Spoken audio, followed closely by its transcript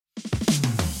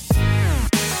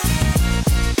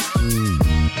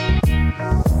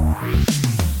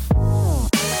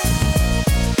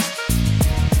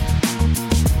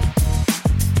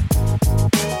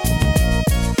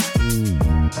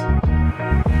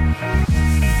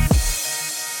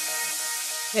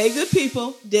Hey, good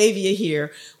people. Davia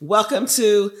here. Welcome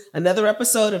to another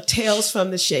episode of Tales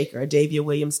from the Shaker, a Davia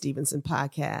Williams Stevenson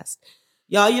podcast.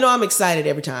 Y'all, you know I'm excited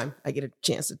every time I get a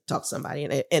chance to talk to somebody.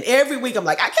 And every week I'm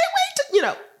like, I can't wait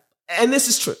to, and this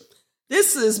is true.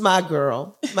 This is my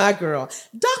girl,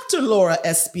 Dr. Laura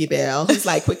Espy-Bell, who's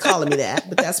like, quit calling me that,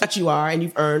 but that's what you are, and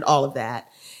you've earned all of that.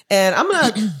 And I'm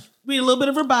going to read a little bit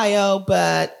of her bio,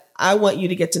 but I want you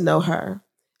to get to know her.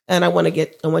 And I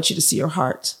want you to see her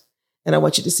heart, and I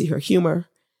want you to see her humor.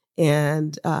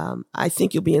 And I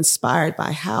think you'll be inspired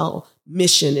by how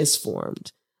mission is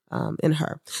formed in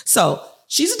her. So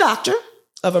she's a doctor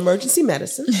of emergency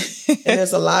medicine, and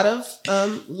there's a lot of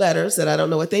letters that I don't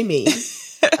know what they mean.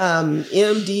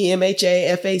 MD,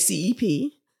 MHA,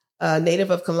 FACEP,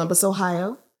 native of Columbus,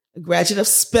 Ohio, a graduate of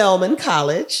Spelman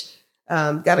College.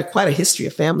 Got quite a history,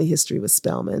 a family history with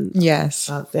Spelman.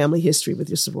 Yes. Family history with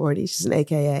your sorority. She's an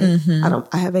AKA.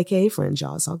 Mm-hmm. I have AKA friends,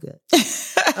 y'all. It's all good.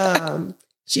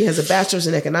 She has a bachelor's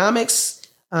in economics,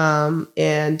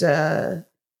 and your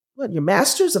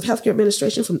master's of healthcare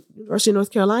administration from University of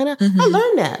North Carolina. Mm-hmm. I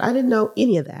learned that. I didn't know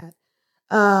any of that.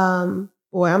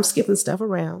 Boy, I'm skipping stuff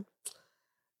around.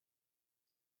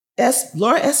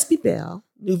 Laura Espy-Bell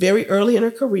knew very early in her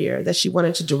career that she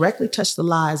wanted to directly touch the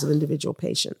lives of individual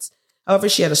patients. However,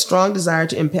 she had a strong desire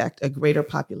to impact a greater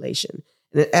population.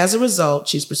 And as a result,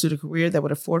 she's pursued a career that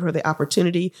would afford her the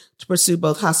opportunity to pursue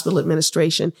both hospital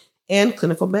administration and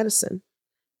clinical medicine.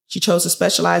 She chose to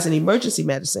specialize in emergency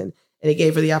medicine, and it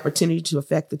gave her the opportunity to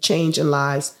affect the change and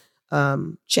live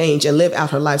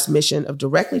out her life's mission of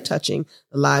directly touching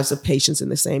the lives of patients in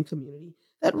the same community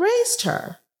that raised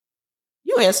her.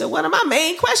 You answered one of my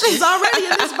main questions already in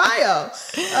this bio.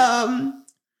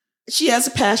 She has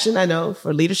a passion, I know,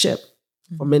 for leadership,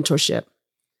 for mentorship.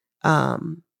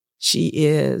 She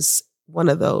is one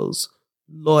of those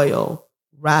loyal,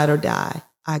 ride or die,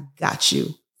 I got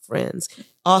you friends.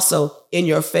 Also, in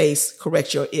your face,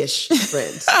 correct your ish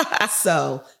friends.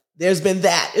 So there's been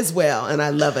that as well. And I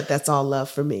love it. That's all love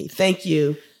for me. Thank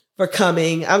you for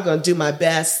coming. I'm going to do my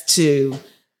best to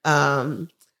highlight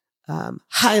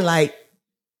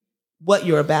what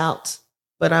you're about,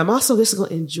 but I'm also just going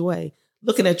to enjoy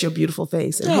looking at your beautiful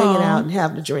face and hanging out and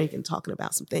having a drink and talking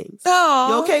about some things. Oh,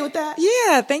 you okay with that?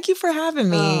 Yeah. Thank you for having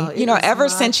me. Ever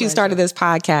since you started this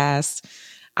podcast,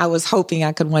 I was hoping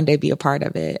I could one day be a part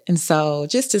of it. And so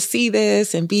just to see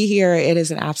this and be here, it is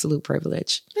an absolute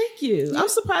privilege. Thank you. I'm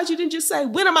surprised you didn't just say,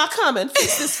 when am I coming?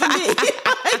 Fix this for me.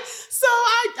 So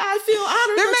I feel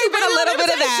honored. There may have been a little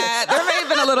bit of that. There may have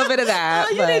been a little bit of that.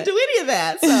 You didn't do any of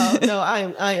that. So no,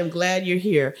 I am glad you're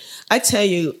here. I tell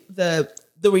you, the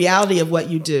reality of what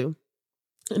you do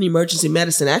in emergency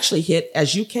medicine actually hit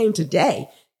as you came today,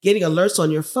 getting alerts on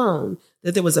your phone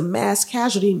that there was a mass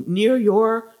casualty near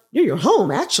your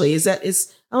home. Actually, I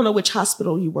don't know which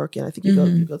hospital you work in. I think you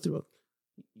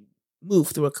move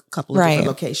through a couple of different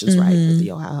locations, right, with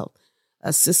the Ohio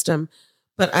system.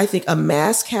 But I think a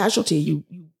mass casualty, you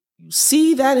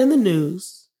see that in the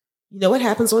news. You know what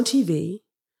happens on TV.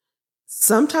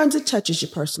 Sometimes it touches you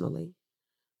personally,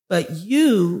 but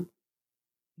you're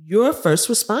a first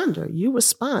responder. You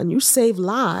respond. You save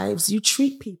lives. You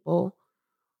treat people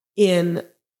in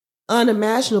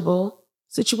unimaginable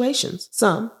situations.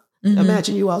 Some.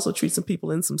 Imagine you also treat some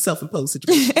people in some self-imposed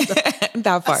situations.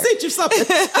 That part. I sent you something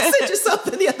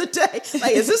the other day.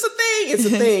 Like, is this a thing? It's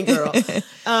a thing, girl.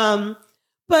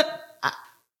 But I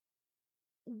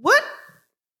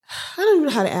don't even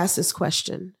know how to ask this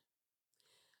question.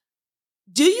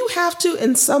 Do you have to,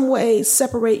 in some way,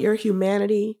 separate your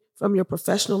humanity from your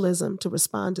professionalism to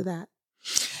respond to that?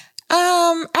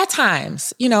 At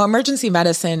times, emergency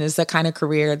medicine is the kind of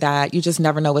career that you just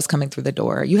never know what's coming through the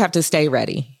door. You have to stay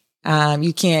ready.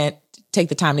 You can't take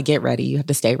the time to get ready. You have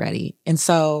to stay ready. And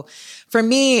so for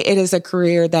me, it is a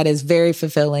career that is very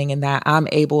fulfilling in that I'm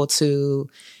able to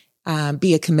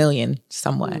be a chameleon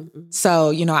somewhat. Mm-hmm.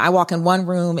 So, I walk in one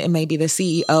room and maybe the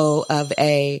CEO of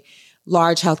a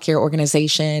large healthcare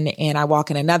organization, and I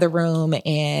walk in another room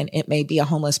and it may be a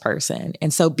homeless person.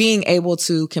 And so being able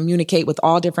to communicate with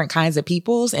all different kinds of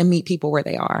peoples and meet people where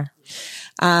they are.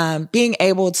 Being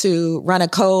able to run a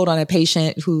code on a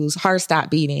patient whose heart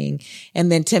stopped beating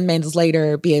and then 10 minutes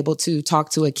later be able to talk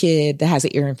to a kid that has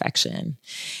an ear infection.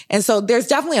 And so there's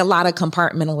definitely a lot of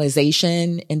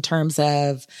compartmentalization in terms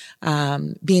of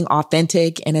being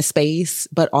authentic in a space,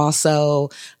 but also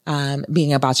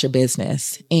being about your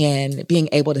business and being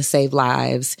able to save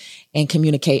lives and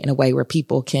communicate in a way where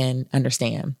people can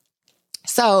understand.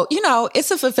 So,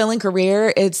 it's a fulfilling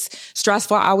career. It's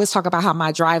stressful. I always talk about how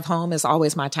my drive home is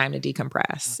always my time to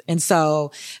decompress. And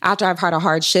so after I've had a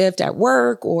hard shift at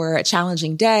work or a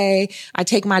challenging day, I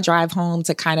take my drive home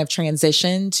to kind of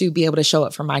transition to be able to show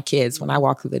up for my kids when I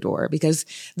walk through the door, because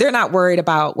they're not worried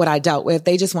about what I dealt with.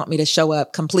 They just want me to show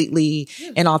up completely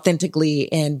and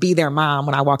authentically and be their mom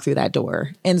when I walk through that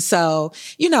door. And so,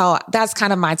 that's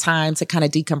kind of my time to kind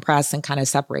of decompress and kind of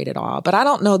separate it all. But I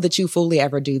don't know that you fully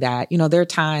ever do that. There are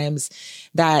times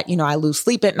that, I lose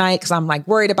sleep at night because I'm like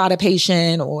worried about a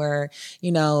patient, or,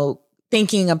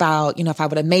 thinking about, if I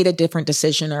would have made a different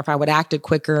decision, or if I would have acted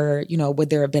quicker, would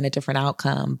there have been a different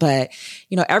outcome? But,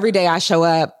 every day I show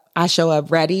up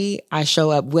ready. I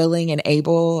show up willing and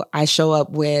able. I show up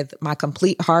with my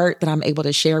complete heart that I'm able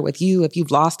to share with you if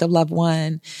you've lost a loved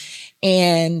one.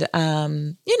 And,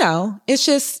 it's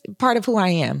just part of who I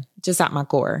am, just at my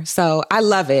core. So I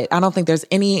love it. I don't think there's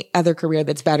any other career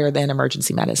that's better than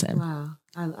emergency medicine. Wow.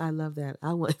 I love that.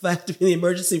 If I have to be in the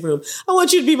emergency room, I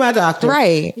want you to be my doctor.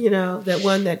 Right. That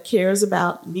one that cares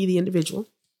about me, the individual,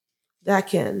 that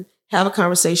can have a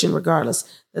conversation regardless.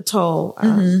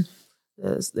 There's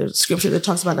scripture that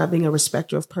talks about not being a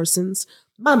respecter of persons.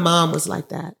 My mom was like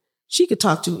that. She could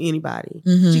talk to anybody.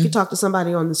 Mm-hmm. She could talk to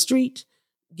somebody on the street,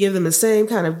 give them the same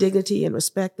kind of dignity and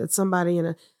respect that somebody in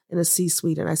a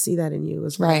C-suite. And I see that in you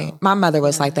as well. Right. My mother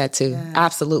was like that too. Yeah.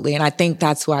 Absolutely. And I think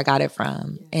that's who I got it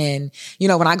from. Yeah. And,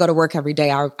 when I go to work every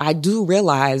day, I do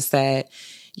realize that,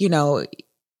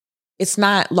 it's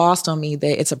not lost on me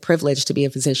that it's a privilege to be a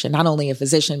physician, not only a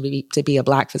physician, but to be a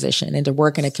Black physician and to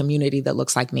work in a community that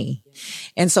looks like me.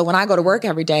 And so when I go to work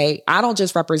every day, I don't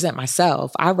just represent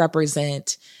myself. I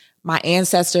represent my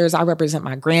ancestors. I represent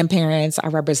my grandparents. I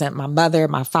represent my mother,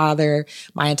 my father,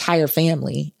 my entire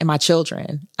family, and my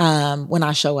children when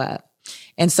I show up.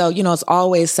 And so, it's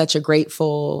always such a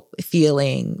grateful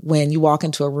feeling when you walk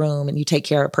into a room and you take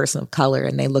care of a person of color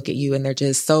and they look at you and they're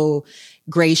just so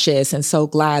gracious and so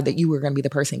glad that you were going to be the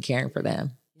person caring for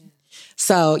them. Yeah.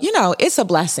 So, it's a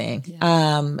blessing.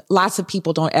 Yeah. Lots of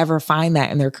people don't ever find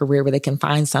that in their career where they can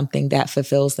find something that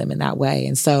fulfills them in that way.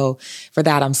 And so for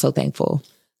that, I'm so thankful.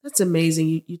 That's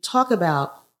amazing. You talk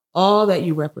about all that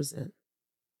you represent,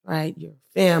 right? Your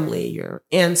family, your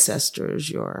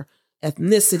ancestors, your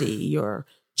ethnicity, your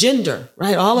gender,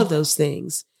 right? All of those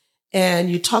things.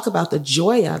 And you talk about the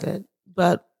joy of it,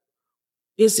 but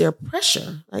is there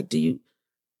pressure? Like,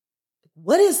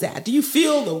 what is that? Do you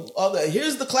feel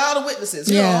here's the cloud of witnesses.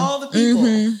 Here are all the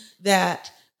people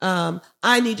that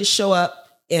I need to show up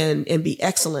and be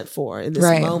excellent for in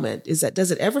this moment.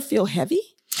 Does it ever feel heavy?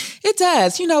 It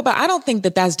does, but I don't think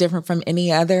that that's different from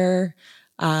any other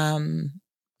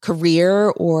career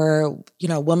or,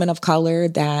 woman of color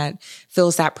that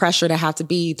feels that pressure to have to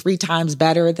be 3 times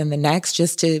better than the next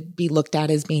just to be looked at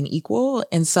as being equal.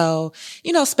 And so,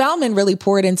 Spelman really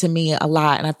poured into me a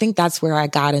lot. And I think that's where I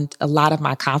got a lot of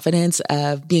my confidence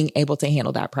of being able to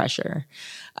handle that pressure.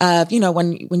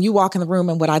 When you walk in the room,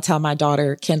 and what I tell my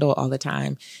daughter, Kendall, all the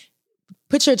time,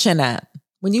 put your chin up.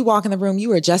 When you walk in the room,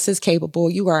 you are just as capable.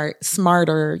 You are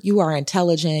smarter. You are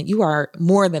intelligent. You are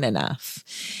more than enough.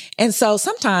 And so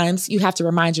sometimes you have to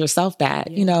remind yourself that,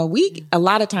 a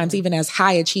lot of times, even as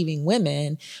high achieving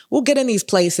women, we'll get in these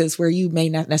places where you may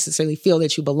not necessarily feel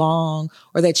that you belong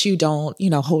or that you don't,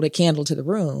 hold a candle to the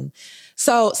room.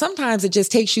 So sometimes it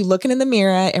just takes you looking in the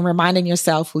mirror and reminding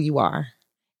yourself who you are.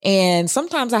 And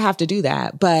sometimes I have to do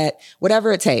that, but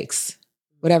whatever it takes.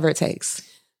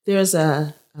 There's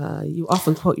you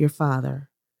often quote your father,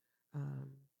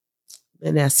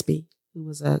 in Espy, who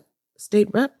was a state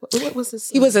rep. What was this?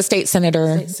 He was a state senator.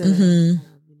 Many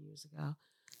years ago.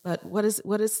 But what is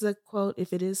the quote?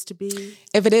 If it is to be?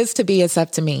 If it is to be, it's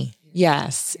up to me.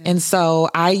 Yes. Yeah. And so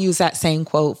I use that same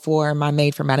quote for my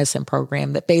Made for Medicine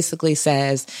program that basically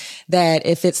says that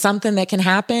if it's something that can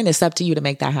happen, it's up to you to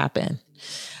make that happen.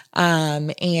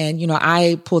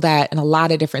 I pull that in a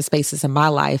lot of different spaces in my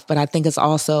life, but I think it's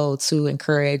also to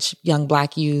encourage young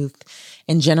Black youth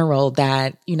in general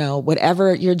that,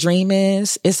 whatever your dream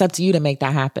is, it's up to you to make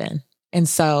that happen. And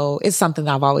so it's something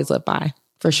that I've always lived by,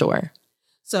 for sure.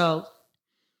 So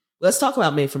let's talk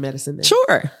about Made for Medicine then. Sure.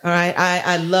 All right.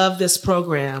 I love this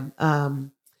program.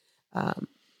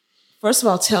 First of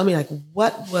all, tell me the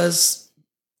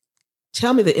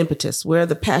impetus, where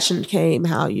the passion came,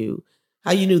 how you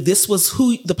knew this was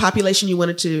who the population you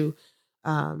wanted to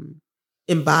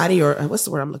embody, or what's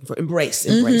the word I'm looking for? Embrace.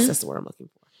 That's the word I'm looking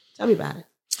for. Tell me about it.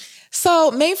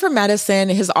 So Made for Medicine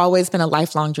has always been a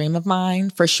lifelong dream of mine,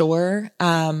 for sure.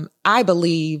 I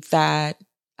believe that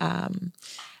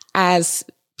as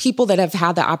people that have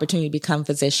had the opportunity to become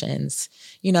physicians,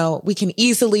 we can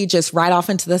easily just ride off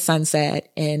into the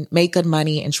sunset and make good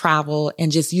money and travel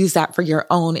and just use that for your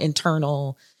own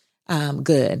internal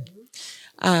good.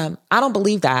 I don't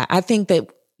believe that. I think that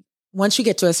once you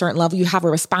get to a certain level, you have a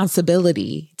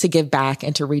responsibility to give back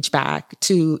and to reach back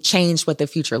to change what the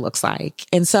future looks like.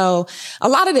 And so a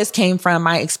lot of this came from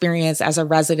my experience as a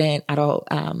resident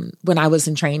when I was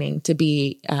in training to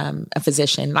be a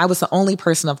physician. I was the only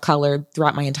person of color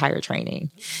throughout my entire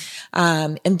training.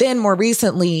 And then more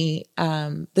recently,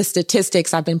 the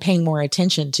statistics I've been paying more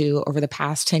attention to over the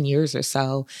past 10 years or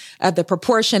so, the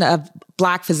proportion of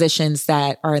Black physicians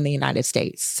that are in the United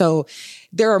States. So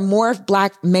there are more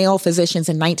Black male physicians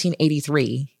in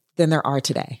 1983 than there are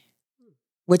today,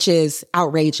 which is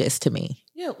outrageous to me.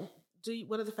 Yeah.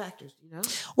 What are the factors?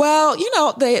 Well,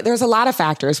 there's a lot of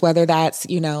factors, whether that's,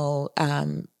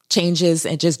 changes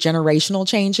and just generational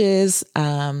changes,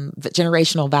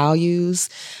 generational values.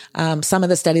 Some of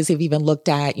the studies have even looked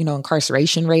at,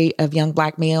 incarceration rate of young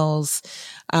Black males.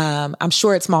 I'm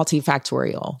sure it's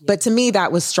multifactorial, but to me,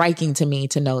 that was striking to me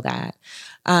to know that.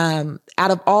 Out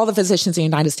of all the physicians in the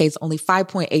United States, only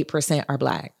 5.8% are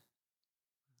Black.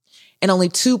 And only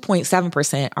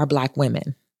 2.7% are Black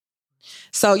women.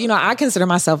 So, I consider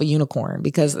myself a unicorn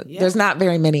because there's not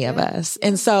very many of us.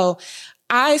 And so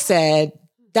I said,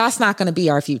 that's not going to be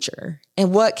our future.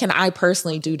 And what can I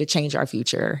personally do to change our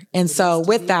future? And so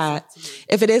with that,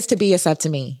 if it is to be, it's up to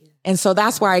me. And so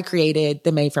that's why I created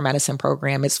the Made for Medicine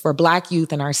program. It's for Black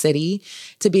youth in our city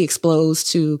to be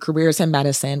exposed to careers in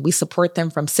medicine. We support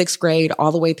them from 6th grade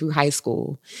all the way through high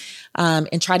school,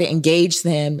 and try to engage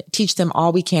them, teach them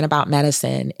all we can about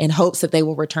medicine in hopes that they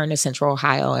will return to Central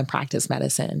Ohio and practice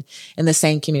medicine in the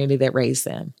same community that raised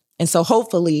them. And so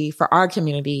hopefully for our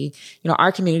community,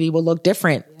 our community will look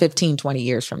different 15, 20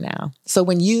 years from now. So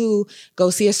when you go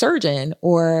see a surgeon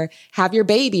or have your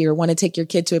baby or want to take your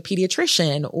kid to a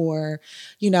pediatrician or,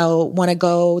 want to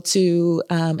go to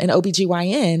an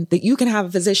OBGYN, that you can have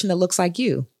a physician that looks like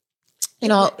you. It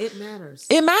matters.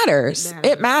 It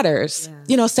matters.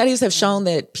 Yeah. Studies have shown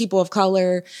that people of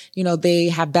color, they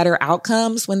have better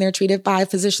outcomes when they're treated by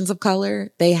physicians of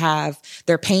color.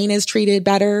 Their pain is treated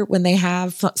better when they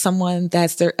have someone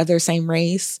that's of their same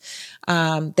race.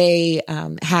 They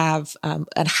have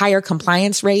a higher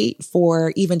compliance rate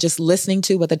for even just listening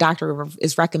to what the doctor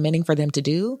is recommending for them to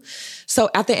do.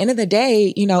 So at the end of the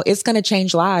day, it's going to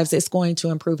change lives. It's going to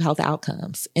improve health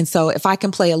outcomes. And so if I can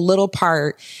play a little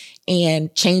part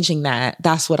and changing that,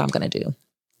 that's what I'm going to do.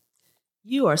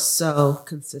 You are so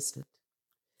consistent.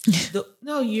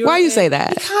 Why you say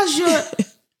that? Because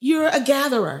you're a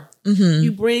gatherer. Mm-hmm.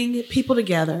 You bring people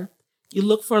together. You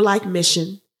look for like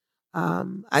mission.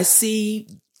 I see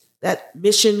that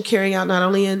mission carrying out not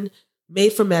only in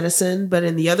Made for Medicine, but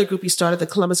in the other group you started, the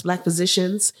Columbus Black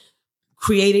Physicians,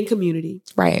 creating community.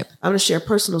 Right. I'm going to share a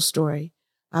personal story.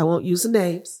 I won't use the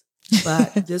names.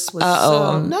 But this was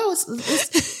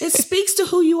it speaks to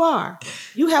who you are.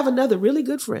 You have another really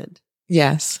good friend.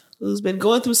 Yes. Who's been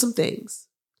going through some things.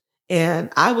 And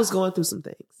I was going through some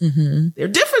things. Mm-hmm. There are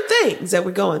different things that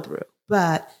we're going through,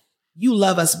 but you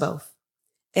love us both.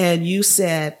 And you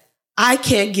said, I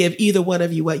can't give either one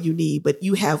of you what you need, but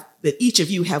each of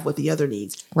you have what the other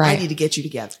needs. Right. I need to get you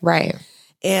together. Right.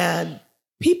 And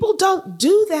people don't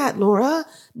do that, Laura,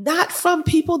 not from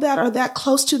people that are that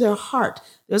close to their heart.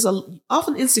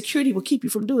 Often insecurity will keep you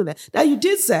from doing that. Now you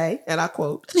did say, and I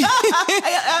quote, y'all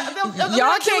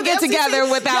can't get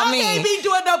together without me. Y'all can't be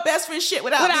doing no best friend shit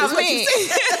without me.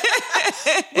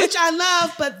 Which I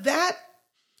love, but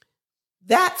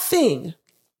that thing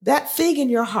in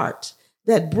your heart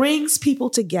that brings people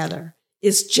together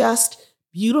is just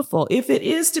beautiful. If it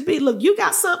is to be, look, you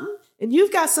got something. And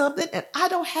you've got something and I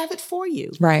don't have it for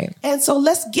you. Right. And so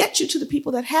let's get you to the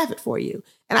people that have it for you.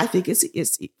 And I think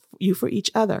it's you for each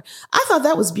other. I thought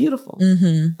that was beautiful.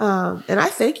 Mm-hmm. And I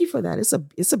thank you for that.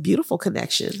 It's a beautiful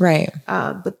connection. Right.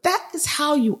 But that is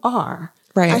how you are.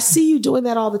 Right. I see you doing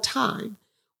that all the time.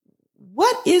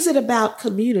 What is it about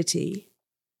community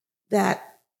that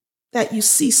you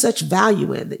see such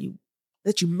value in,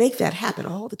 that you make that happen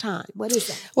all the time? What is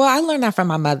that? Well, I learned that from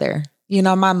my mother.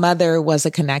 My mother was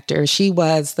a connector. She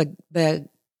was the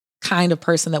kind of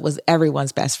person that was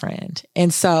everyone's best friend.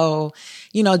 And so,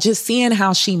 just seeing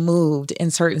how she moved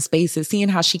in certain spaces, seeing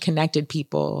how she connected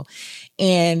people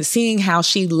and seeing how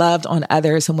she loved on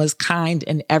others and was kind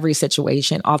in every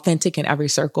situation, authentic in every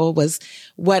circle was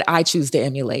what I choose to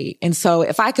emulate. And so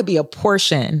if I could be a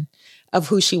portion of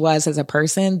who she was as a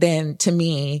person, then to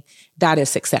me, that is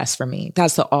success for me.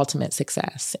 That's the ultimate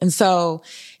success. And so,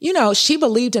 she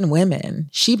believed in women.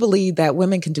 She believed that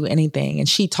women can do anything. And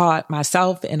she taught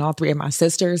myself and all three of my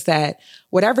sisters that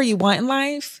whatever you want in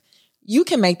life, you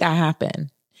can make that happen.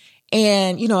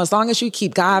 And, as long as you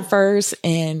keep God first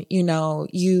and,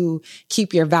 you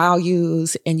keep your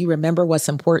values and you remember what's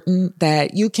important,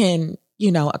 that you can,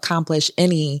 accomplish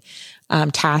any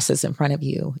tasks in front of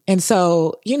you. And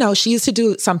so, she used to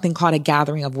do something called a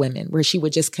gathering of women where she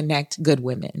would just connect good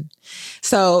women.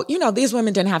 So, these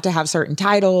women didn't have to have certain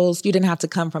titles. You didn't have to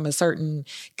come from a certain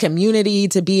community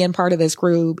to be in part of this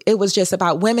group. It was just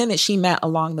about women that she met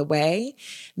along the way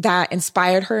that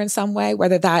inspired her in some way,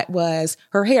 whether that was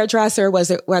her hairdresser,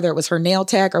 whether it was her nail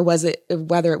tech, or whether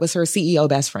it was her CEO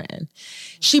best friend.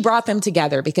 She brought them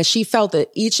together because she felt that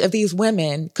each of these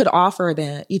women could offer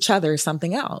each other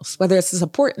something else, whether it's a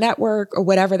support network or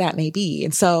whatever that may be.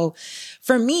 And so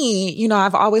for me,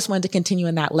 I've always wanted to continue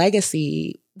in that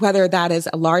legacy, whether that is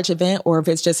a large event or if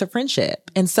it's just a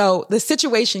friendship. And so the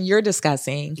situation you're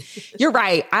discussing, you're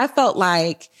right. I felt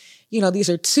like, these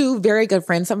are two very good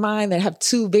friends of mine that have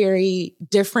two very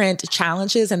different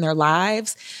challenges in their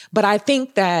lives. But I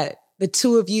think that the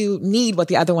two of you need what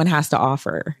the other one has to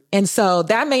offer. And so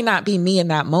that may not be me in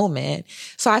that moment.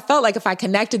 So I felt like if I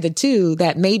connected the two,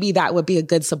 that maybe that would be a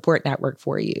good support network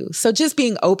for you. So just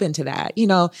being open to that.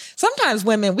 Sometimes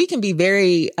women, we can be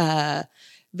very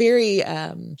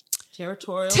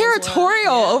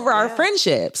territorial over our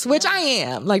friendships, which I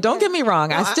am. Like, don't get me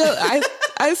wrong.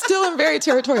 I still am very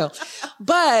territorial,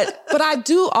 but I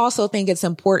do also think it's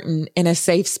important in a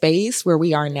safe space where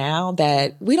we are now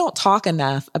that we don't talk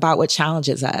enough about what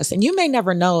challenges us. And you may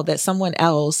never know that someone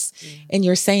else in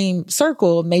your same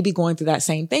circle may be going through that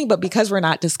same thing, but because we're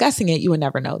not discussing it, you would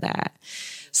never know that.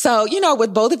 So,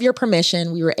 with both of your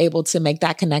permission, we were able to make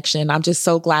that connection. I'm just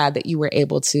so glad that you were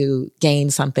able to gain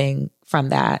something from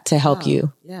that to help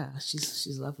you. Yeah,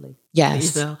 she's lovely.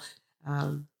 Yes.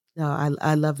 No,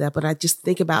 I love that. But I just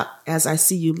think about, as I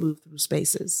see you move through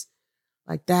spaces,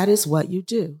 like that is what you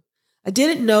do. I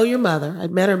didn't know your mother.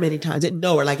 I'd met her many times. Didn't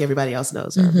know her like everybody else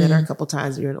knows her. I met her a couple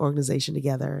times. We were in an organization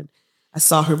together and I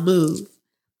saw her move.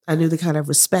 I knew the kind of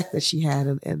respect that she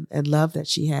had and love that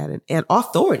she had and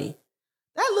authority.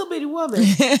 That little bitty woman.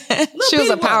 She was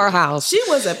a powerhouse. She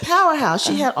was a powerhouse.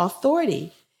 She had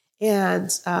authority. And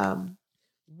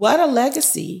what a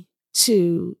legacy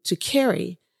to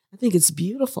carry. I think it's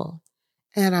beautiful.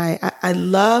 And I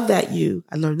love that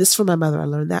I learned this from my mother. I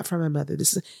learned that from my mother.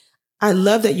 I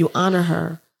love that you honor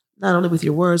her, not only with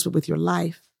your words, but with your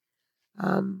life.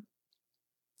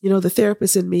 The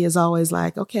therapist in me is always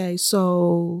like, okay,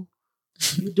 so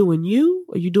you doing you,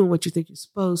 or you doing what you think you're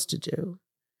supposed to do?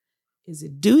 Is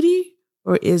it duty,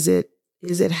 or is it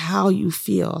how you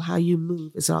feel, how you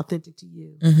move? Is it authentic to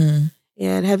you? Mm-hmm.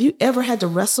 And have you ever had to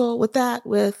wrestle with that,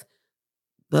 with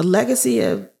the legacy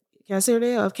of, can I say her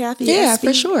name, of Kathy Yeah, Espy?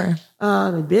 for sure.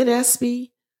 And Ben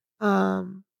Espy.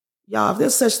 Y'all, if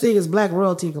there's such thing as Black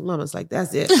royalty in Columbus, like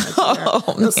that's it.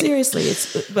 No, seriously.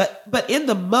 But in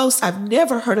the most, I've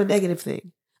never heard a negative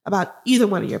thing about either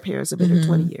one of your parents. I've been here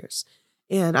 20 years.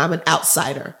 And I'm an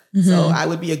outsider. So I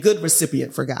would be a good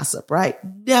recipient for gossip, right?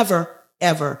 Never,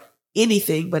 ever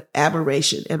anything but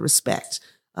admiration and respect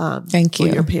Thank you.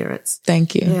 for your parents.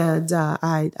 Thank you. And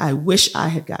I wish I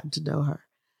had gotten to know her.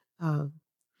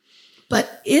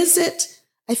 But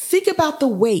I think about the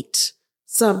weight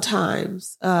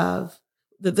sometimes of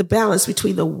the balance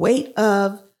between the weight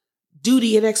of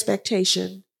duty and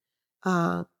expectation,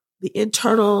 the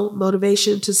internal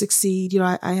motivation to succeed.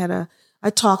 I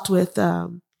talked with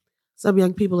some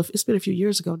young people, it's been a few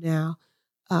years ago now,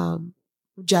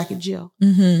 Jack and Jill.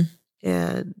 Mm-hmm.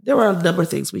 And there were a number of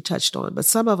things we touched on, but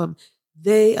some of them,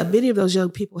 many of those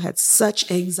young people had such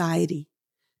anxiety.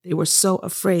 They were so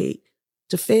afraid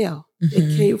to fail. Mm-hmm.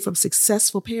 It came from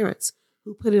successful parents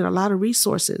who put in a lot of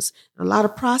resources, a lot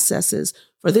of processes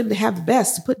for them to have the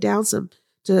best,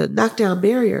 to knock down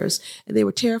barriers. And they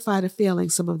were terrified of failing.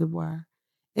 Some of them were.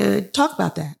 And talk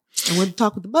about that. I want to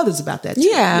talk with the mothers about that too.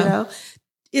 Yeah.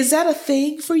 Is that a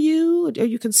thing for you? Are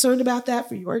you concerned about that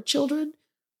for your children?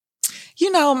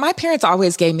 My parents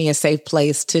always gave me a safe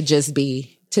place to just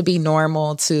be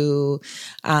normal, to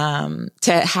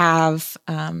have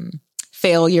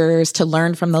failures, to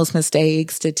learn from those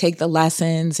mistakes, to take the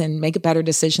lessons and make a better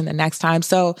decision the next time.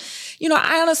 So,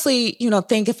 I honestly,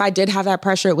 think if I did have that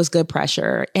pressure, it was good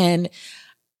pressure. And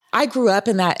I grew up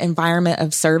in that environment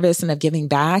of service and of giving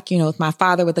back, with my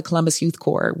father with the Columbus Youth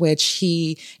Corps, which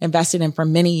he invested in for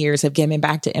many years of giving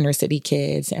back to inner city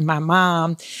kids. And my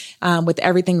mom, with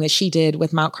everything that she did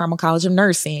with Mount Carmel College of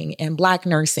Nursing and Black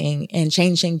nursing and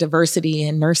changing diversity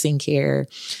in nursing care.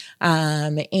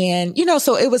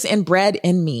 So it was inbred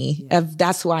in me of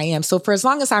that's who I am. So for as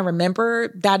long as I remember,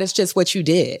 that is just what you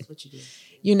did.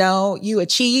 You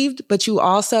achieved, but you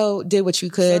also did what you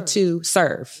could to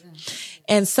serve. Yeah.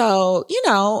 And so,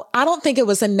 I don't think it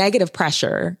was a negative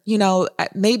pressure.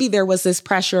 Maybe there was this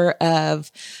pressure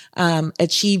of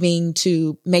achieving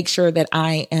to make sure that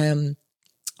I am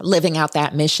living out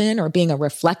that mission or being a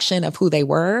reflection of who they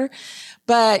were.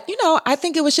 But, I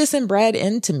think it was just inbred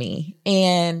into me.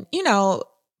 And,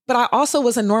 but I also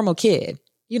was a normal kid.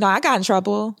 I got in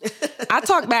trouble. I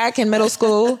talked back in middle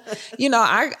school.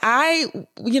 I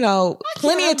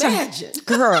plenty of times,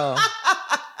 girl.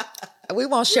 We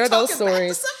won't share those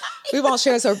stories. We won't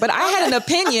share those. But I had an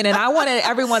opinion, and I wanted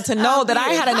everyone to know that I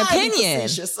had an opinion.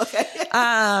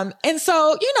 Okay. And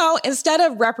so, instead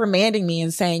of reprimanding me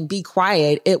and saying, be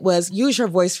quiet, it was use your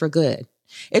voice for good.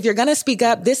 If you're going to speak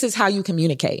up, this is how you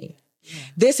communicate.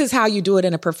 This is how you do it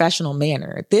in a professional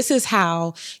manner. This is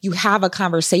how you have a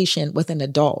conversation with an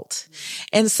adult.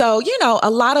 And so, a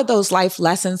lot of those life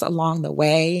lessons along the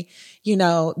way,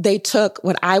 they took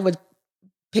what I would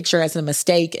picture as a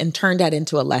mistake and turned that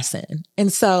into a lesson.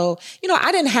 And so,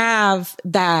 I didn't have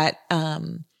that,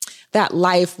 that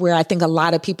life where I think a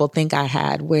lot of people think I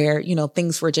had, where,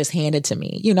 things were just handed to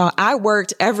me. I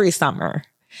worked every summer.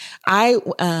 I,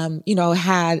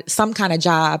 had some kind of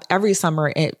job every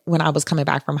summer when I was coming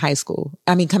back from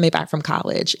coming back from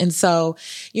college. And so,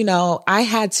 I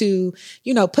had to,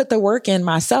 put the work in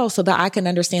myself so that I can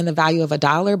understand the value of a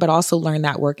dollar, but also learn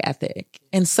that work ethic.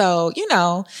 And so,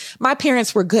 my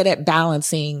parents were good at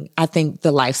balancing, I think,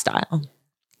 the lifestyle.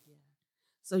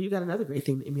 So you got another great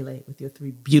thing to emulate with your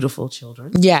 3 beautiful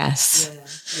children. Yes.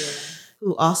 Yeah.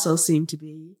 Who also seem to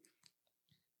be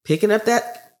picking up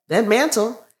that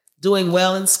mantle, doing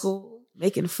well in school,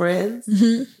 making friends.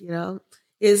 Mm-hmm.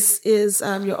 Is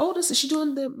your oldest, is she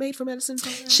doing the Made for Medicine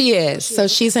program? She is. So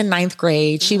she's in 9th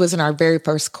grade. She was in our very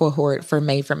first cohort for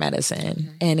Made for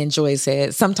Medicine and enjoys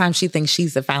it. Sometimes she thinks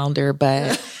she's the founder,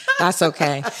 but that's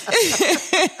okay.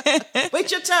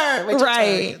 Wait your turn.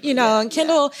 Right. And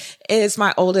Kendall is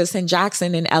my oldest, and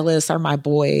Jackson and Ellis are my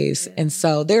boys. Yeah. And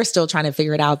so they're still trying to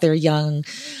figure it out. They're young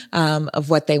of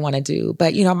what they want to do.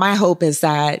 But, my hope is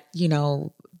that,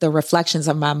 the reflections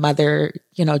of my mother,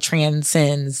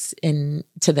 transcends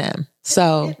into them.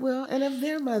 So it will, and of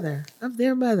their mother,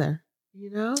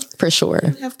 for sure.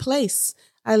 You have place.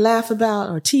 I laugh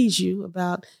about or tease you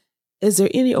about, is there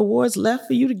any awards left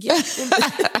for you to get?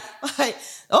 Like,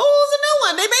 oh, there's a new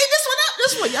one. They made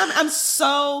this one up. I'm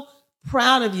so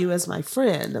proud of you as my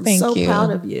friend. I'm Thank you. Proud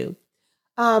of you.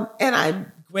 And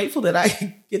I'm grateful that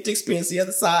I get to experience the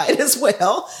other side as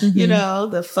well. Mm-hmm.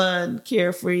 The fun,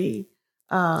 carefree,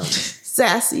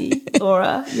 sassy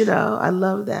Laura. I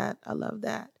love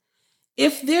that.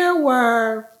 If there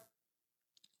were,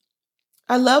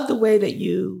 I love the way that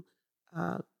you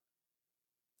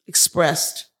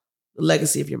expressed the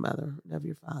legacy of your mother and of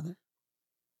your father.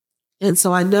 And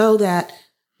so I know that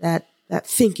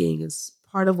thinking is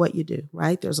part of what you do,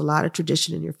 right? There's a lot of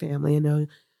tradition in your family. I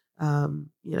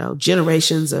know,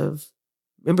 generations of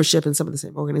membership in some of the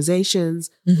same organizations,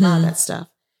 mm-hmm. a lot of that stuff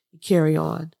you carry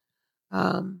on.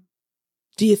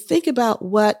 Do you think about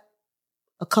what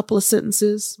a couple of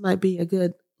sentences might be a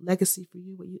good legacy for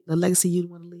you? The legacy you'd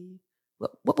want to leave?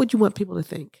 What would you want people to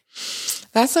think?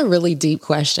 That's a really deep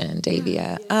question,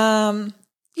 Davia.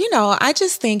 I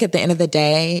just think at the end of the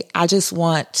day, I just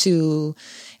want to,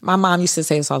 my mom used to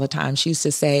say this all the time. She used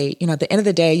to say, at the end of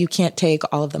the day, you can't take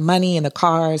all of the money and the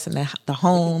cars and the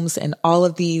homes and all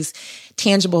of these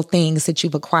tangible things that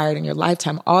you've acquired in your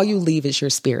lifetime. All you leave is your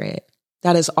spirit.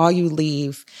 That is all you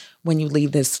leave when you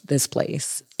leave this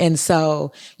place. And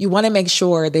so you want to make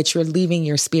sure that you're leaving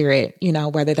your spirit,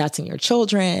 whether that's in your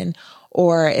children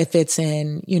or if it's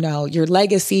in, your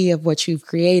legacy of what you've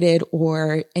created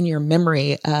or in your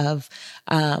memory of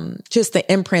just the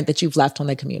imprint that you've left on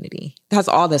the community. That's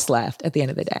all that's left at the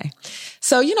end of the day.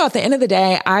 So, at the end of the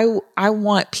day, I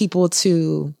want people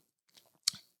to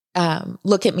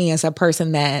look at me as a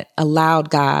person that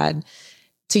allowed God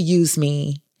to use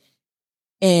me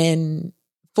in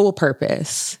full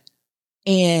purpose.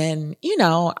 And,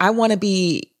 I want to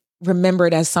be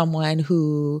remembered as someone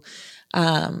who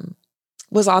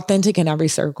was authentic in every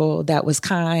circle, that was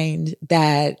kind,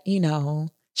 that,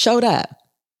 showed up.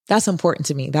 That's important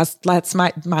to me. That's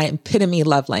my epitome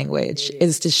love language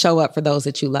is to show up for those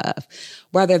that you love,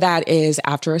 whether that is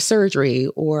after a surgery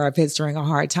or if it's during a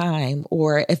hard time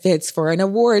or if it's for an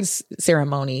awards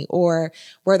ceremony or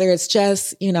whether it's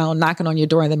just, knocking on your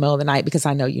door in the middle of the night because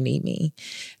I know you need me.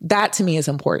 That to me is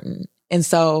important. And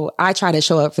so I try to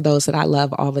show up for those that I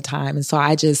love all the time. And so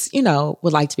I just,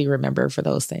 would like to be remembered for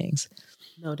those things.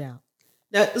 No doubt.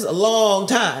 Now, it's a long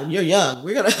time. You're young.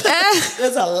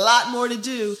 There's a lot more to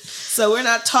do. So we're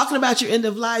not talking about your end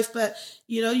of life, but,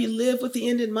 you live with the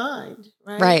end in mind,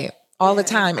 right? Right. All the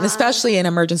time. And especially in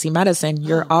emergency medicine,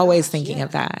 you're always thinking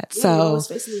of that. Yeah, so you're always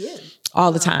facing the end.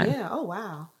 All the time. Yeah. Oh,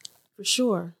 wow. For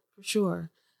sure. For sure.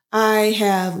 I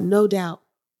have no doubt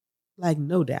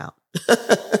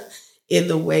in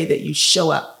the way that you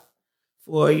show up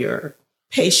for your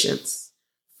patients,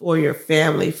 for your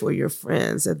family, for your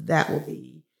friends, that will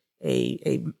be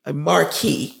a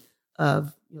marquee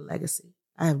of your legacy.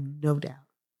 I have no doubt.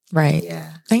 Right.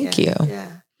 Yeah. Thank you. Yeah.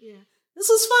 This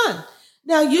was fun.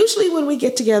 Now, usually when we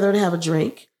get together and have a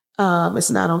drink,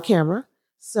 it's not on camera.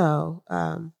 So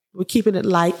we're keeping it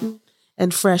light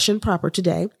and fresh and proper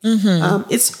today.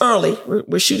 Mm-hmm. It's early.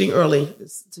 We're shooting early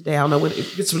today. I don't know when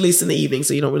it gets released in the evening,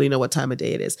 so you don't really know what time of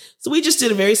day it is. So we just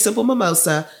did a very simple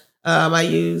mimosa. I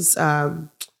use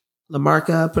La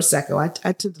Marca Prosecco.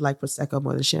 I tend to like Prosecco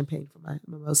more than champagne for my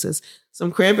mimosas.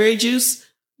 Some cranberry juice.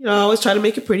 I always try to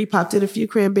make it pretty. Popped in a few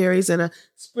cranberries and a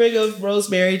sprig of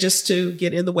rosemary just to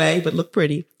get in the way, but look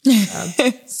pretty.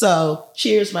 So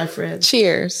cheers, my friend.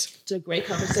 Cheers. It's a great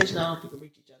conversation. I don't know if we can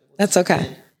reach each other. That's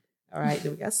okay. All right,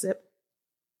 then we got a sip.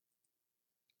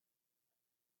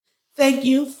 Thank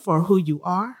you for who you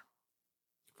are,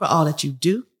 for all that you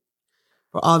do,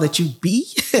 for all that you be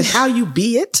and how you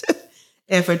be it.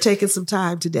 And for taking some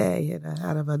time today and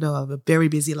out of a very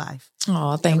busy life.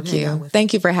 Oh, thank you.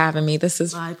 Thank you for having me. This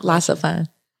is lots of fun.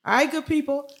 All right, good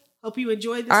people. Hope you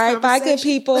enjoyed this All right, bye, good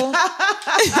people.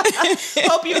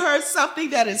 Hope you heard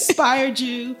something that inspired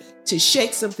you to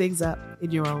shake some things up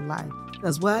in your own life.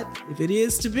 Because what? If it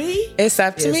is to be, it's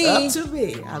up to me. It's up to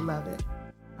me. I love it.